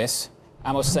pushback to this.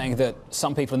 Amos saying that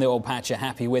some people in the oil patch are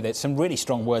happy with it. Some really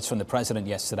strong words from the president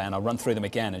yesterday, and I'll run through them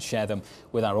again and share them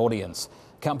with our audience.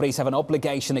 Companies have an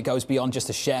obligation that goes beyond just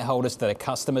the shareholders, their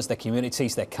customers, their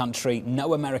communities, their country.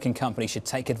 No American company should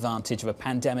take advantage of a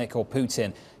pandemic or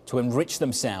Putin to enrich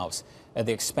themselves at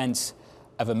the expense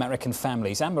of American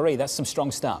families. Anne-Marie, that's some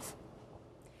strong stuff.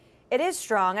 It is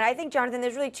strong, and I think, Jonathan,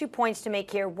 there's really 2 points to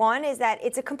make here. One is that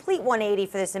it's a complete 180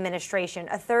 for this administration,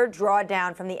 a third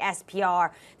drawdown from the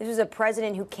SPR. This was a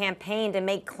president who campaigned to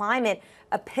make climate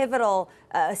a pivotal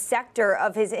sector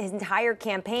of his entire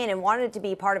campaign and wanted it to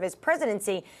be part of his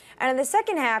presidency. And in the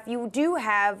second half, you do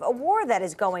have a war that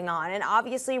is going on. And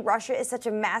obviously, Russia is such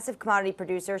a massive commodity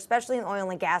producer, especially in the oil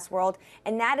and gas world,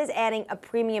 and that is adding a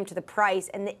premium to the price.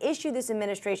 And the issue this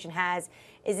administration has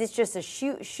is it's just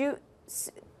a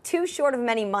too short of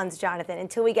many months, Jonathan,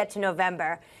 until we get to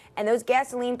November. And those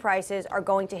gasoline prices are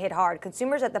going to hit hard.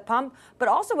 Consumers at the pump, but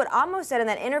also what Amos said in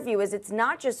that interview is it's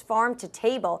not just farm to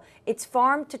table, it's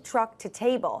farm to truck to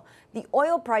table. The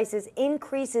oil prices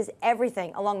increases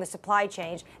everything along the supply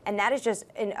chain, and that is just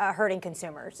hurting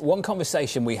consumers. One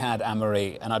conversation we had,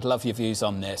 Anne-Marie, and I'd love your views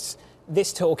on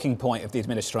this talking point of the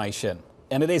administration,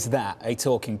 and it is that, a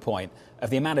talking point of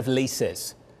the amount of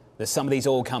leases that some of these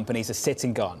oil companies are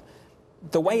sitting on.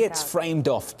 The way it's framed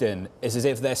often is as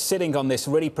if they're sitting on this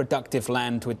really productive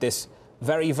land with this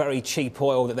very, very cheap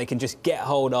oil that they can just get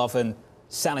hold of and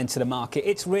sell into the market.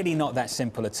 It's really not that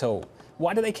simple at all.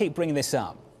 Why do they keep bringing this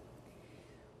up?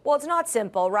 Well, it's not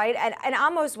simple, right? And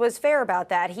Amos was fair about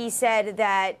that. He said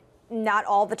that not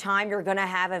all the time you're going to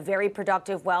have a very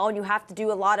productive well, and you have to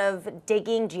do a lot of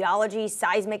digging, geology,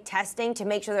 seismic testing to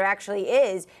make sure there actually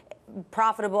is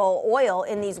profitable oil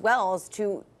in these wells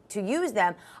to use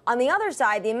them. On the other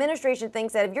side, the administration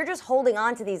thinks that if you're just holding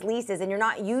on to these leases and you're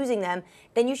not using them,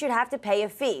 then you should have to pay a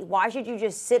fee. Why should you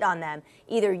just sit on them?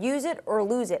 Either use it or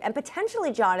lose it. And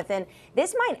potentially, Jonathan,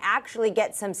 this might actually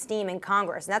get some steam in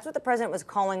Congress. And that's what the president was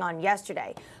calling on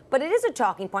yesterday. But it is a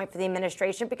talking point for the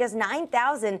administration because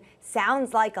 9,000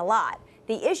 sounds like a lot.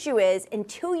 The issue is,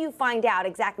 until you find out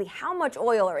exactly how much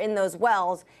oil are in those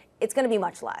wells, it's going to be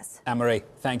much less. Anne-Marie,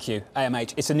 thank you.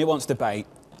 AMH, it's a nuanced debate.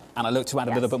 And I look to add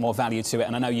a little bit more value to it,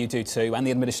 and I know you do too, and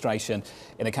the administration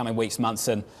in the coming weeks, months,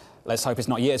 and let's hope it's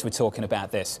not years we're talking about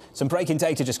this. Some breaking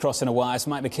data just crossing the wires.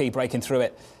 Mike McKee breaking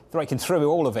through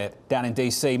all of it down in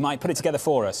DC. Mike, put it together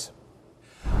for us.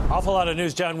 Awful lot of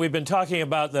news, John. We've been talking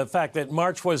about the fact that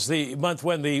March was the month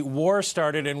when the war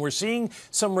started, and we're seeing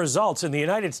some results. In the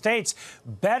United States,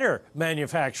 better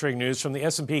manufacturing news from the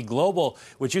S&P Global,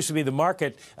 which used to be the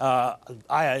market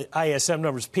ISM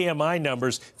numbers, PMI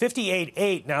numbers,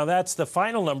 58.8. Now, that's the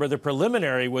final number. The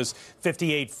preliminary was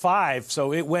 58.5,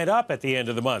 so it went up at the end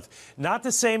of the month. Not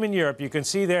the same in Europe. You can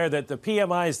see there that the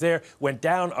PMIs there went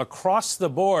down across the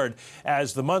board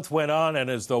as the month went on and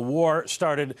as the war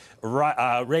started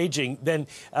raging. Then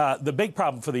the big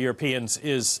problem for the Europeans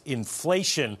is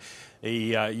inflation.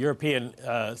 The European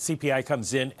CPI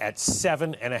comes in at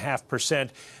 7.5%.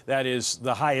 That is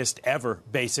the highest ever,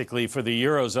 basically, for the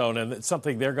Eurozone, and it's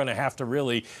something they're going to have to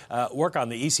really work on.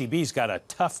 The ECB's got a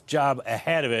tough job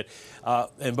ahead of it.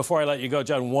 And before I let you go,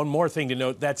 John, one more thing to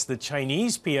note. That's the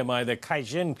Chinese PMI. The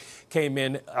PGIM came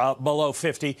in below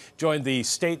 50, joined the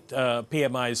state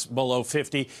PMIs below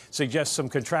 50, suggests some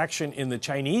contraction in the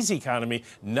Chinese economy.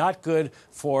 Not good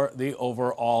for the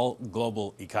overall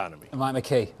global economy. Mike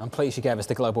McKee, I'm pleased you gave us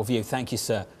the global view. Thank you,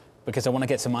 sir, because I want to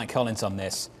get to Mike Collins on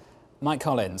this. Mike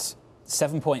Collins,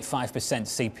 7.5%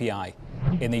 CPI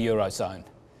in the Eurozone,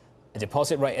 a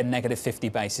deposit rate at negative 50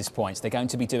 basis points. They're going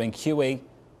to be doing QE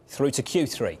through to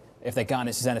Q3 if their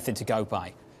guidance is anything to go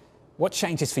by. What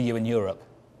changes for you in Europe?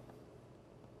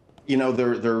 You know,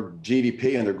 their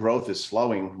GDP and their growth is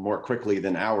slowing more quickly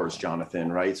than ours, Jonathan,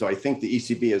 right? So I think the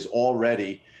ECB has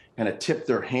already kind of tipped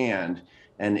their hand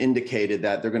and indicated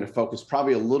that they're going to focus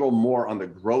probably a little more on the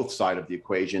growth side of the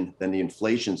equation than the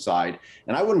inflation side.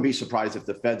 And I wouldn't be surprised if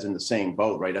the Fed's in the same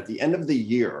boat, right? At the end of the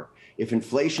year, if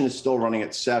inflation is still running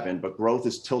at 7, but growth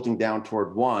is tilting down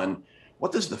toward 1,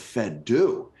 what does the Fed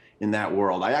do in that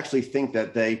world? I actually think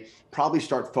that they probably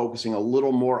start focusing a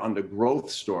little more on the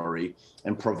growth story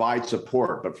and provide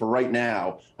support. But for right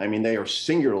now, I mean, they are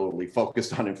singularly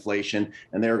focused on inflation,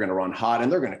 and they're going to run hot,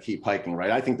 and they're going to keep hiking,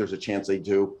 right? I think there's a chance they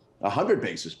do 100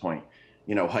 basis point,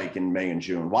 hike in May and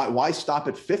June. Why stop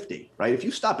at 50, right? If you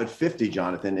stop at 50,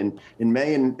 Jonathan, in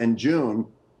May and June,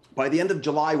 by the end of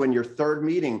July, when your third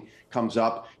meeting comes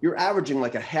up, you're averaging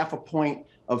like a half a point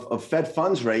of Fed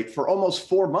funds rate for almost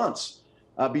 4 months.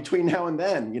 Between now and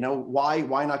then,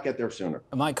 why not get there sooner?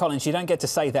 Mike Collins, you don't get to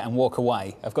say that and walk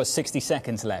away. I've got 60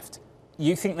 seconds left.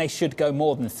 You think they should go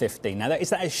more than 50? Now, is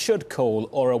that a should call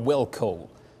or a will call?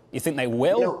 You think they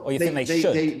will, or you think they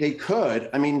should? They could.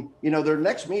 I mean, their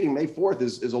next meeting, May 4th,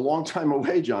 is a long time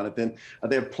away, Jonathan.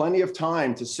 They have plenty of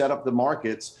time to set up the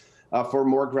markets for a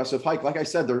more aggressive hike. Like I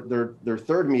said, their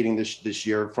third meeting this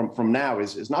year from now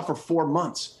is not for 4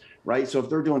 months. Right. So if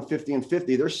they're doing 50 and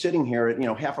 50, they're sitting here at,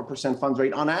 0.5% funds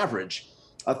rate on average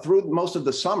through most of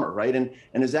the summer. Right. And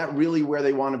is that really where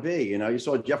they want to be? You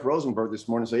saw Jeff Rosenberg this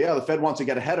morning say, yeah, the Fed wants to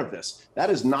get ahead of this.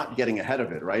 That is not getting ahead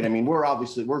of it. Right. I mean, we're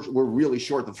really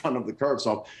short the front of the curve.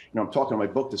 So, I'm talking my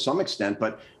book to some extent,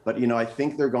 but I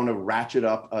think they're going to ratchet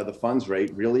up the funds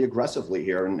rate really aggressively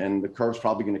here. And the curve's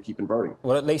probably going to keep inverting.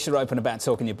 Well, at least you're open about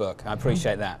talking your book. I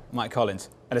appreciate that. Mike Collins.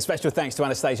 And a special thanks to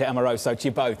Anastasia Amoroso, to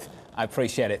you both. I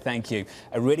appreciate it. Thank you.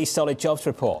 A really solid jobs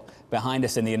report behind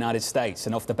us in the United States.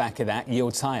 And off the back of that,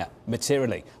 yields higher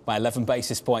materially by 11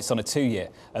 basis points on a 2-year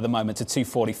at the moment to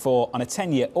 244. On a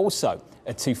 10-year also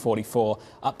at 244,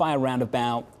 up by around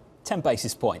about 10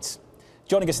 basis points.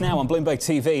 Joining us now on Bloomberg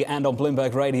TV and on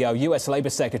Bloomberg Radio, US Labour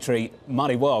Secretary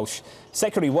Marty Walsh.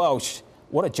 Secretary Walsh,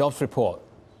 what a jobs report.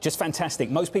 Just fantastic.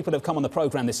 Most people have come on the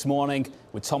programme this morning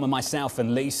with Tom and myself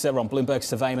and Lisa on Bloomberg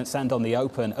Surveillance and on the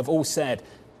Open have all said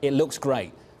it looks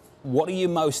great. What are you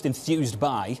most enthused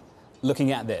by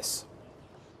looking at this?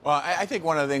 Well, I think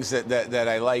one of the things that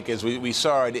I like is we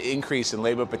saw an increase in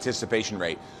labor participation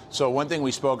rate. So one thing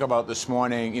we spoke about this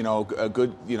morning, a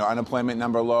good, unemployment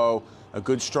number low, a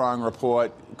good strong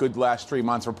report, good last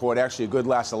 3-month report, actually a good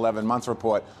last 11-month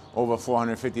report, over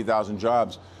 450,000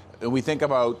 jobs. And we think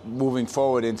about moving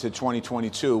forward into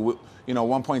 2022,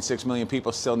 1.6 million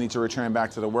people still need to return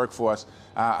back to the workforce.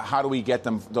 How do we get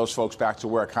those folks back to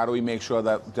work? How do we make sure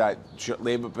that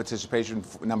labor participation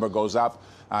number goes up?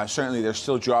 Certainly, there's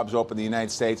still jobs open in the United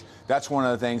States. That's one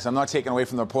of the things. I'm not taking away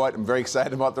from the report. I'm very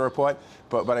excited about the report.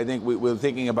 But I think we're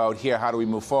thinking about here, how do we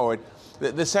move forward?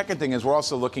 The second thing is we're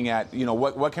also looking at,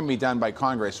 what can be done by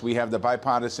Congress. We have the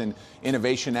Bipartisan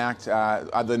Innovation Act,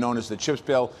 otherwise known as the CHIPS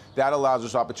bill. That allows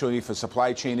us opportunity for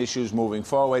supply chain issues moving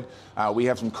forward. We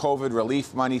have some COVID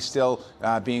relief money still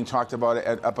being talked about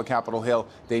at Upper Capitol Hill.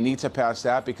 They need to pass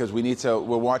that because we're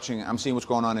watching, I'm seeing what's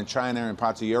going on in China and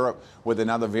parts of Europe with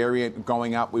another variant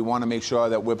going up. We want to make sure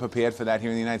that we're prepared for that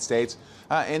here in the United States.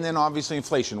 And then obviously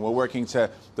inflation. We're working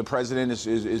the president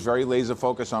is very laser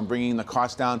focused on bringing the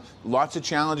cost down. Lots of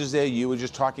challenges there. You were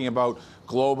just talking about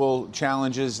global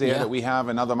challenges there that we have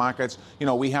in other markets.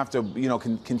 We have to,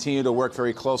 continue to work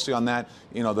very closely on that.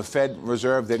 The Fed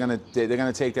Reserve, they're going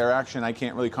to take their action. I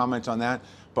can't really comment on that.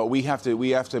 But we have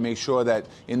to make sure that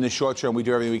in the short term we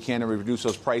do everything we can to reduce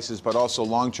those prices, but also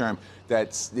long term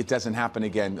that it doesn't happen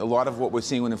again. A lot of what we're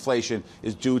seeing with inflation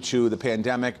is due to the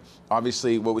pandemic.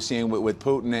 Obviously, what we're seeing with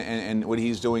Putin and what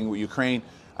he's doing with Ukraine.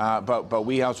 But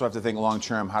we also have to think long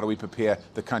term. How do we prepare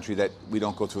the country that we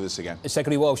don't go through this again?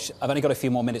 Secretary Walsh, I've only got a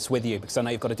few more minutes with you because I know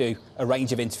you've got to do a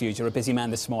range of interviews. You're a busy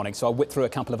man this morning, so I'll whip through a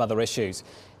couple of other issues.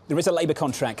 There is a Labour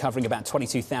contract covering about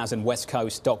 22,000 West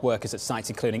Coast dock workers at sites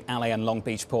including LA and Long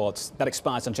Beach ports. That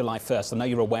expires on July 1st. I know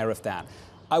you're aware of that.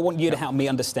 I want you to help me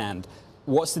understand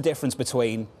what's the difference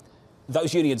between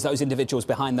those unions, those individuals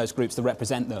behind those groups that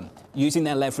represent them, using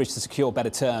their leverage to secure better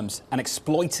terms and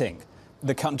exploiting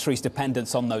the country's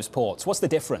dependence on those ports. What's the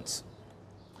difference?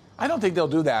 I don't think they'll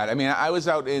do that. I mean, I was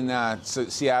out in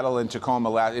Seattle and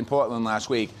Tacoma, in Portland last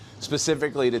week,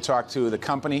 specifically to talk to the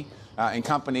company and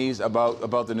companies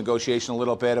about the negotiation a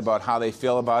little bit, about how they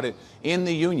feel about it, in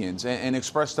the unions, and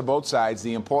express to both sides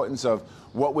the importance of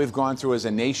what we've gone through as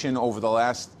a nation over the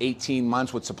last 18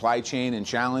 months with supply chain and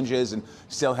challenges and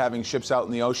still having ships out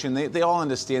in the ocean. They all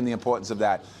understand the importance of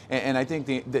that. And I think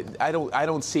I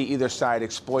don't see either side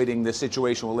exploiting the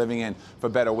situation we're living in for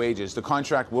better wages. The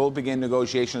contract will begin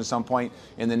negotiation at some point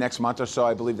in the next month or so.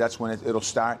 I believe that's when it'll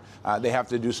start. They have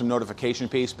to do some notification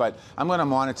piece, but I'm going to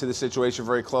monitor the situation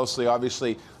very closely.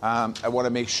 Obviously, I want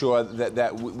to make sure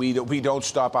that we don't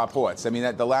stop our ports. I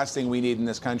mean, the last thing we need in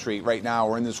this country right now,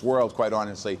 or in this world, quite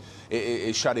honestly,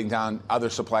 is shutting down other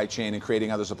supply chain and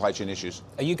creating other supply chain issues.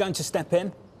 Are you going to step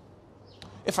in?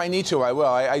 If I need to, I will.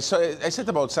 I said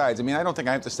to both sides. I mean, I don't think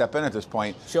I have to step in at this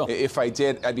point. Sure. If I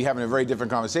did, I'd be having a very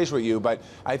different conversation with you. But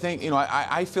I think,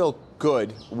 I feel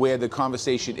good where the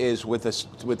conversation is with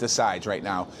the sides right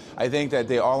now. I think that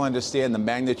they all understand the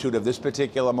magnitude of this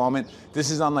particular moment. This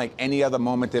is unlike any other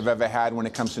moment they've ever had when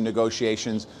it comes to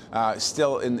negotiations.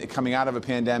 Still coming out of a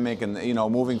pandemic and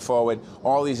moving forward,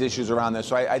 all these issues around this.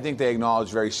 So I think they acknowledge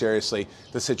very seriously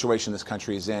the situation this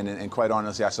country is in, and quite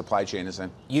honestly, our supply chain is in.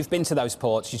 You've been to those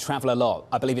ports. You travel a lot.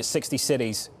 I believe it's 60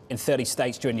 cities in 30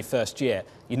 states during your first year.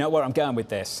 You know where I'm going with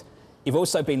this. You've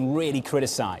also been really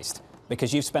criticised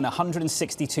because you've spent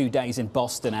 162 days in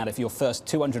Boston out of your first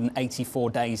 284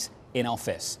 days in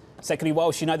office. Secretary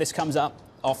Walsh, this comes up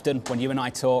often when you and I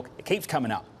talk. It keeps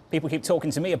coming up. People keep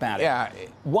talking to me about it. Yeah.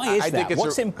 Why is that?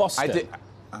 What's in Boston?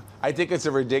 I think it's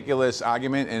a ridiculous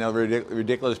argument and a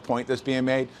ridiculous point that's being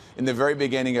made. In the very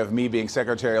beginning of me being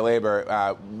Secretary of Labor,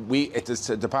 at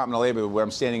the Department of Labor, where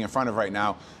I'm standing in front of right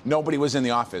now, nobody was in the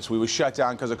office. We were shut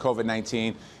down because of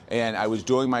COVID-19, and I was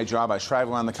doing my job. I was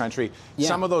traveling around the country. Yeah.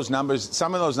 Some of those numbers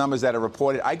that are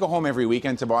reported, I go home every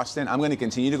weekend to Boston. I'm going to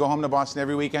continue to go home to Boston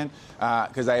every weekend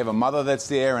because I have a mother that's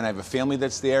there and I have a family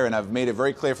that's there, and I've made it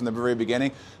very clear from the very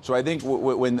beginning. So I think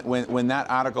when that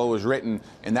article was written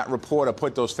and that reporter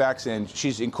put those facts in,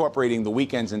 she's incorporating the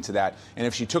weekends into that. And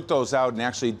if she took those out and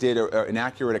actually did an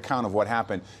accurate account of what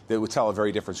happened, that would tell a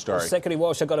very different story. Well, Secretary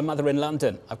Walsh, I've got a mother in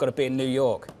London. I've got to be in New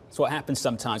York. That's what happens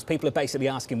sometimes. People are basically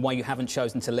asking why you haven't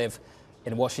chosen to live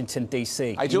in Washington,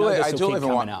 D.C. I do live in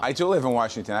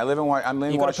Washington. I'm in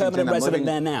Washington. You've got a permanent resident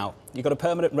there now. You've got a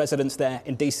permanent residence there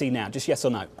in D.C. now. Just yes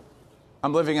or no?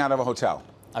 I'm living out of a hotel.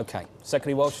 OK.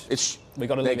 Secretary Walsh, we've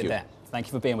got to leave it there. Thank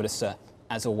you for being with us, sir,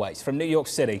 as always. From New York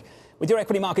City, with your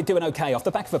equity market doing OK off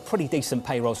the back of a pretty decent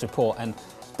payrolls report. And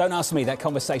don't ask me, that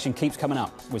conversation keeps coming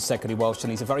up with Secretary Walsh,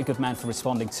 and he's a very good man for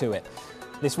responding to it.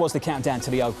 This was the countdown to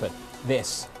the open.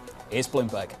 This is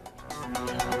Bloomberg.